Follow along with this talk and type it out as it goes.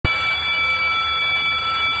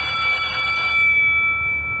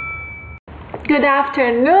Good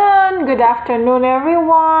afternoon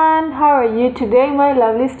everyone. How are you today, my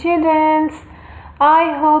lovely students?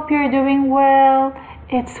 I hope you're doing well.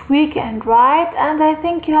 It's weekend, right? And I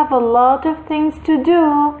think you have a lot of things to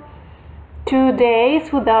do. 2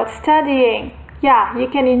 days without studying. Yeah, you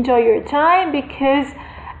can enjoy your time because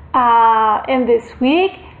in this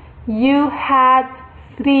week you had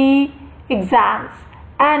 3 exams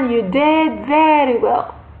and you did very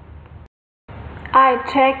well. I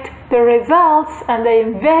checked the results and I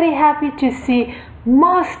am very happy to see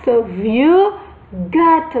most of you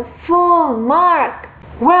got a full mark.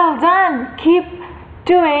 Well done. Keep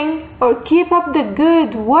doing or keep up the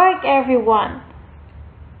good work, everyone.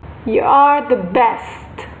 You are the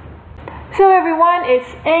best. So everyone,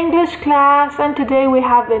 it's English class and today we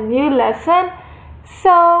have a new lesson.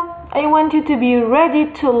 So I want you to be ready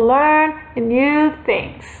to learn new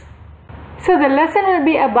things. So the lesson will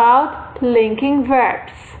be about linking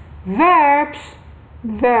verbs. Verbs.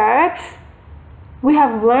 We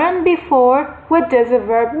have learned before what does a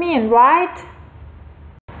verb mean, right?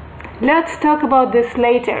 Let's talk about this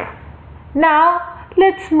later. Now,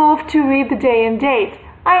 let's move to read the day and date.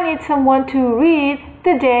 I need someone to read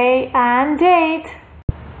the day and date.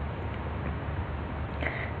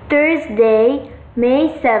 Thursday,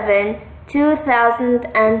 May 7,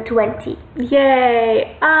 2020.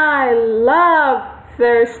 Yay! I love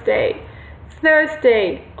Thursday.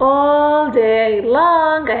 Thursday all day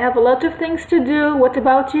long. I have a lot of things to do. What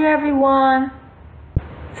about you, everyone?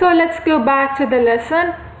 So let's go back to the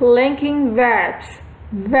lesson. Linking verbs.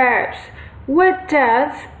 What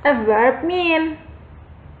does a verb mean?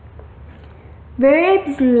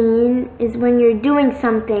 Verbs mean is when you're doing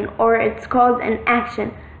something or it's called an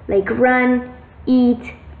action like run,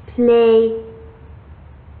 eat, play,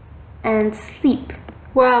 and sleep.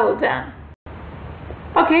 Well done.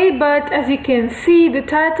 Okay, but as you can see, the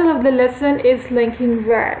title of the lesson is linking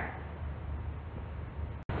verb.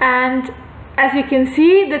 And as you can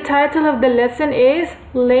see, the title of the lesson is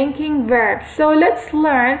linking verbs. So let's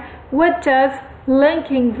learn what does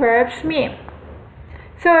linking verbs mean.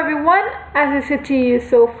 So everyone, as I said to you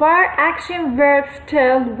so far, action verbs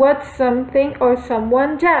tell what something or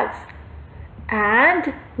someone does.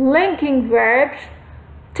 And linking verbs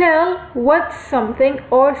tell what something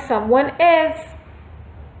or someone is.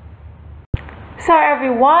 So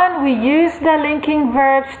everyone, we use the linking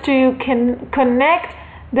verbs to connect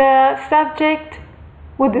the subject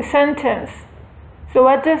with the sentence. So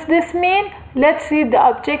what does this mean? Let's read the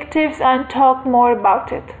objectives and talk more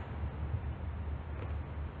about it.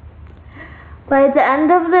 By the end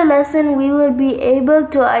of the lesson, we will be able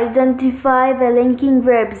to identify the linking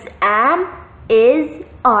verbs am, is,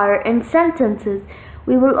 are in sentences.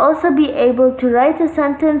 We will also be able to write a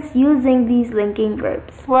sentence using these linking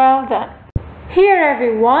verbs. Well done. Here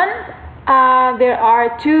everyone, there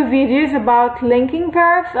are 2 videos about linking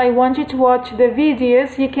verbs. I want you to watch the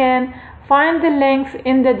videos. You can find the links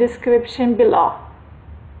in the description below.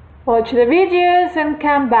 Watch the videos and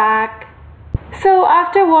come back. So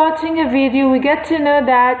after watching a video, we get to know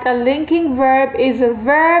that a linking verb is a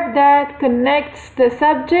verb that connects the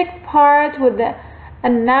subject part with a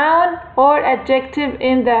noun or adjective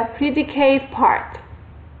in the predicate part.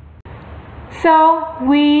 So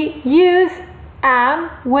we use am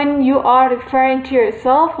when you are referring to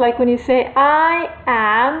yourself, like when you say I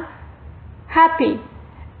am happy,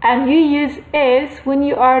 and you use is when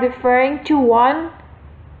you are referring to one.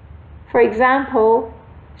 For example,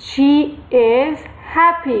 she is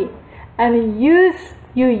happy, and you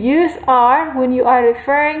use are when you are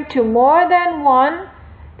referring to more than one.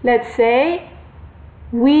 Let's say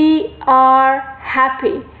we are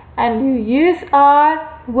happy, and you use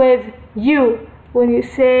are with you when you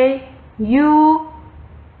say you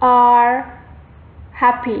are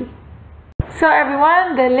happy. So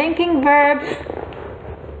everyone, the linking verbs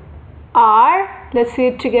are, let's see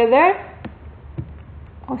it together.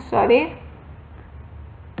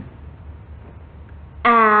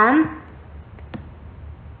 Am,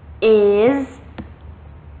 is,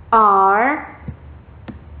 are.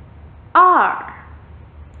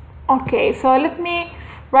 Okay, so let me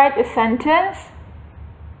write a sentence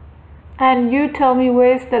and you tell me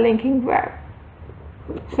where's the linking verb.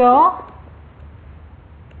 So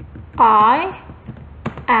I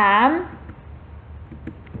am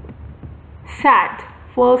sad,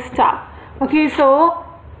 full stop. Okay, so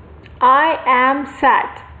I am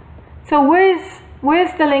sad. So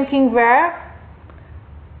where's the linking verb?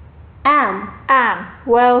 Am.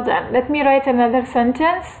 Well done. Let me write another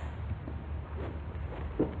sentence.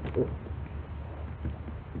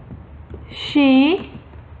 She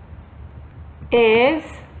is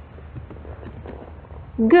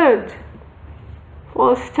good.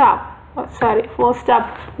 Full stop. Oh, sorry, full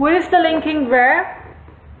stop. What is the linking verb?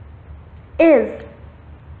 Is.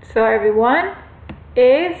 So everyone,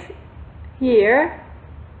 is here.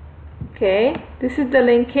 Okay, this is the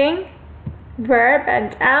linking verb,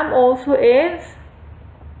 and am also is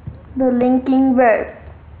The linking verb.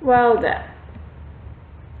 well done.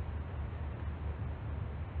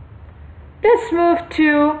 Let's move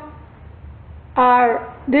to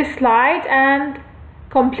this slide and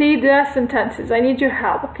complete the sentences. I need your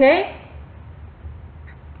help, okay?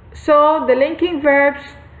 So the linking verbs,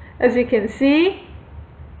 as you can see,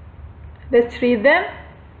 let's read them.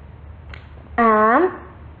 Am,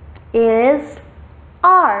 is,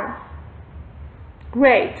 are.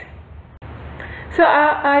 Great. So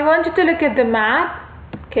I want you to look at the map.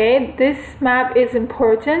 Okay, this map is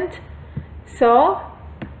important. So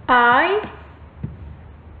I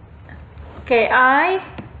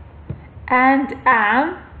and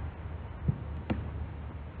am.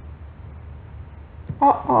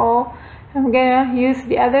 I'm gonna use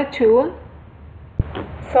the other tool.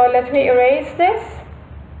 So let me erase this.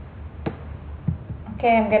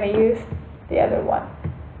 Okay, I'm gonna use the other one.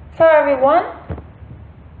 So everyone,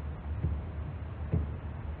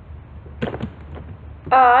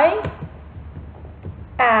 I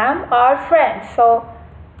am our friend. So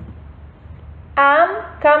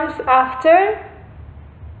am comes after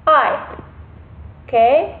I.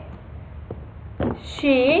 Okay.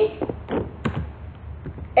 She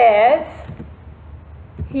is,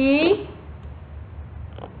 he,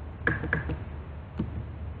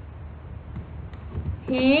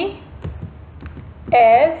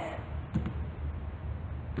 is,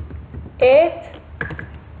 it,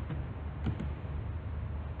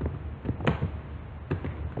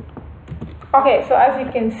 okay, so as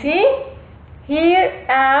you can see, here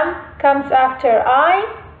am comes after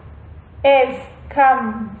I, is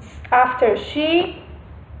comes after she,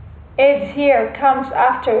 is here comes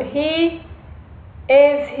after he,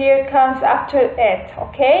 is here comes after it,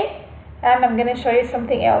 okay? And I'm going to show you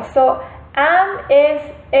something else. So am, is,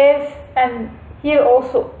 and here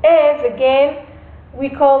also is, again, we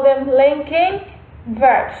call them linking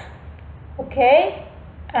verbs, okay?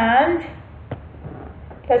 And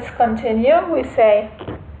let's continue. We say,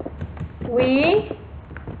 we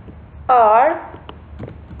are,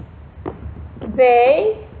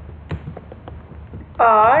 they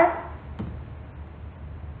are,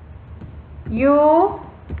 you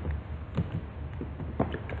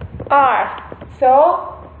are.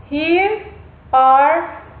 So here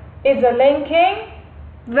are is a linking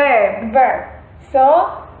verb.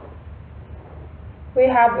 So we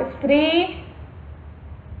have three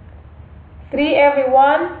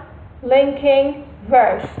everyone linking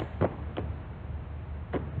verbs.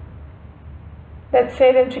 Let's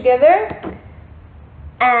say them together.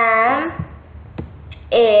 Am,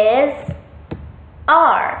 is,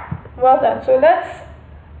 are. Well done. So let's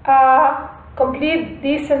complete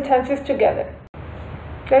these sentences together.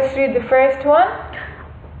 Let's read the first one.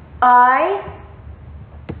 I.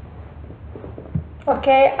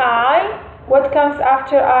 Okay, I. What comes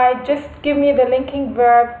after I? Just give me the linking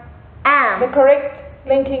verb. Am. The correct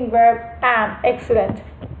linking verb, am. Excellent.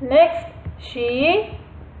 Next, she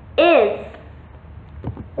Is.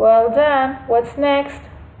 Well done. What's next?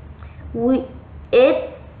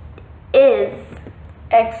 It is.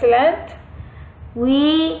 Excellent.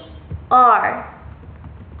 We are.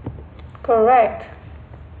 Correct.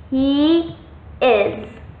 He is.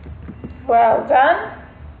 Well done.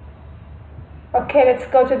 Okay, let's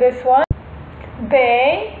go to this one.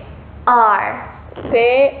 They Are.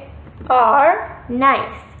 are.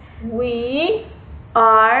 Nice. We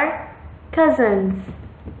Are cousins.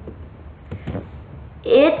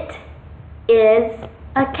 It is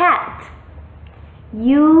a cat.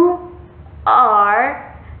 You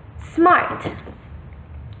are smart.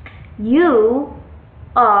 You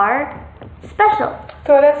are special.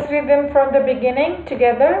 So let's read them from the beginning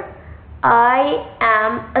together. I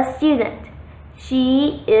am a student.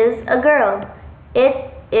 She is a girl.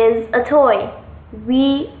 It is a toy.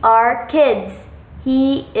 We are kids.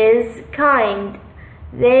 He is kind.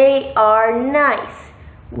 They are nice.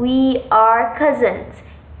 We are cousins.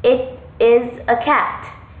 It is a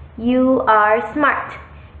cat. You are smart.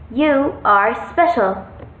 You are special.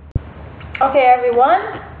 Okay,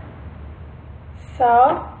 everyone.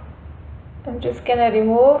 So I'm just gonna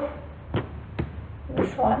remove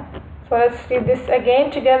this one. So let's read this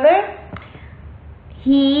again together.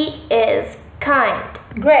 He is kind.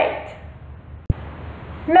 Great.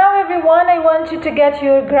 Now everyone, I want you to get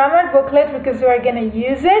your grammar booklet because we are gonna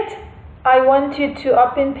use it. I want you to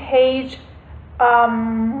open page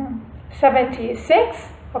 76,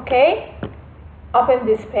 okay? open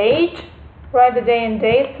this page, write the day and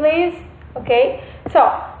date, please. Okay,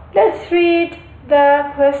 so let's read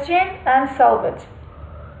the question and solve it.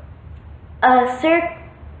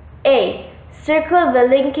 A. Circle the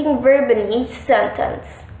linking verb in each sentence.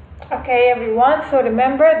 Okay, everyone, so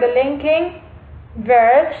remember the linking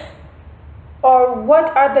verbs, or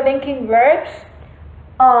what are the linking verbs?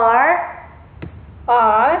 Are,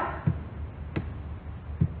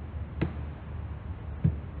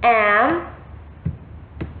 am,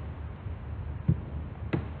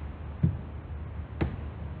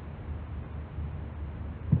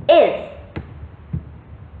 is.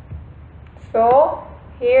 So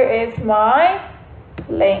here is my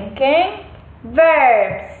linking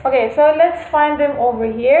Verbs. Okay, so let's find them over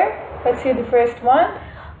here. Let's see the first one.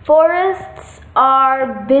 Forests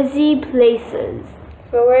are busy places.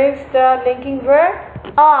 So where is the linking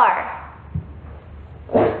verb? Are.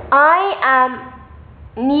 I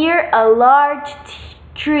am near a large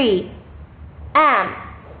tree. Am.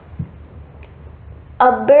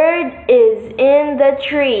 A bird is in the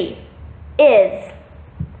tree. Is.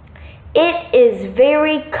 It is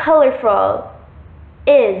very colorful.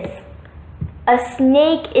 Is. A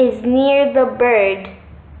snake is near the bird.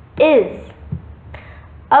 Is.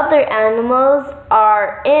 Other animals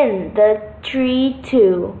are in the tree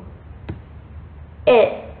too.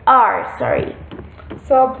 Sorry.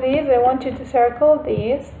 So please, I want you to circle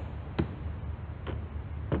these.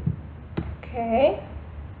 Okay.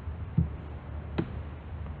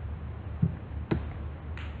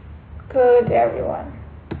 Good, everyone.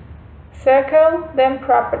 Circle them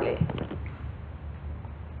properly.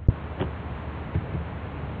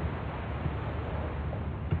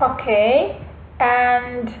 Okay,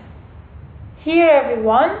 and here,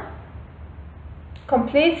 everyone,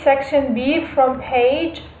 complete section B from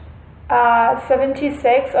page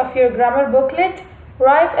 76 of your grammar booklet.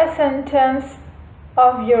 Write a sentence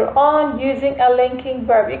of your own using a linking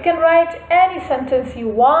verb. You can write any sentence you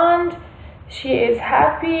want. She is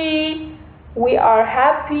happy. We are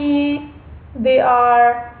happy. They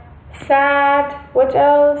are sad. What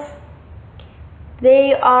else?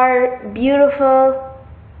 They are beautiful,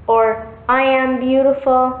 or I am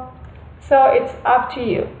beautiful. So it's up to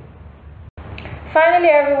you. Finally,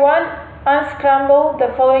 everyone, unscramble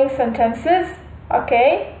the following sentences.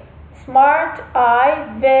 Okay, smart,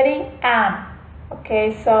 I, very, am.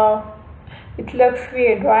 Okay, so it looks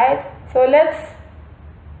weird, right? So let's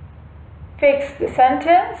fix the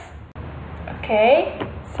sentence. Okay,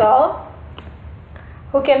 so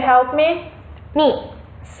who can help me? Me.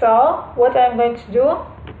 So what I'm going to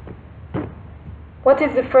do, what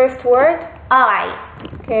is the first word? I.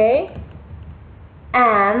 Okay,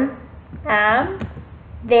 Am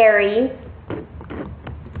very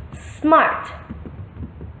smart.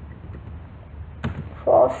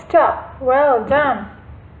 Full stop. Well done.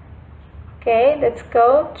 Okay, let's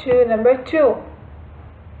go to number 2.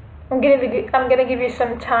 I'm gonna give you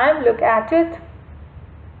some time. Look at it.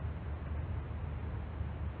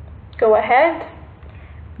 Go ahead.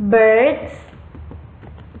 Birds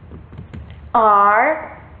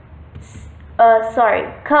are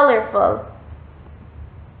colorful.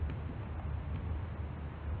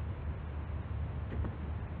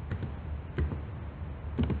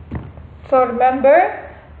 So remember,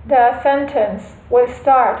 the sentence will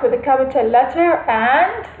start with a capital letter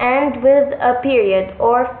and with a period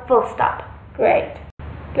or full stop. Great.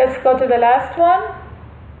 Let's go to the last one.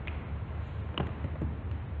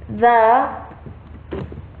 The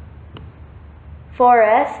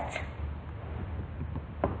forest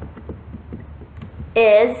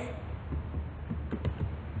is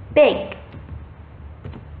big.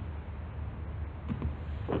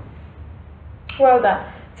 Well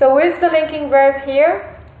done. So where's the linking verb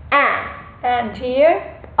here? Am. And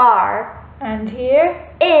here? Are. And here?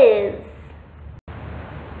 Is.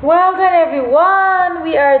 Well done, everyone.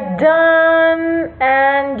 We are done,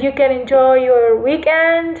 and you can enjoy your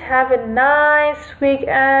weekend. Have a nice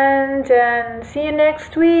weekend, and see you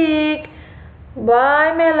next week.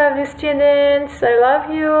 Bye, my lovely students. I love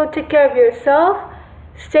you. Take care of yourself.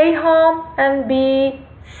 Stay home and be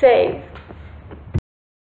safe.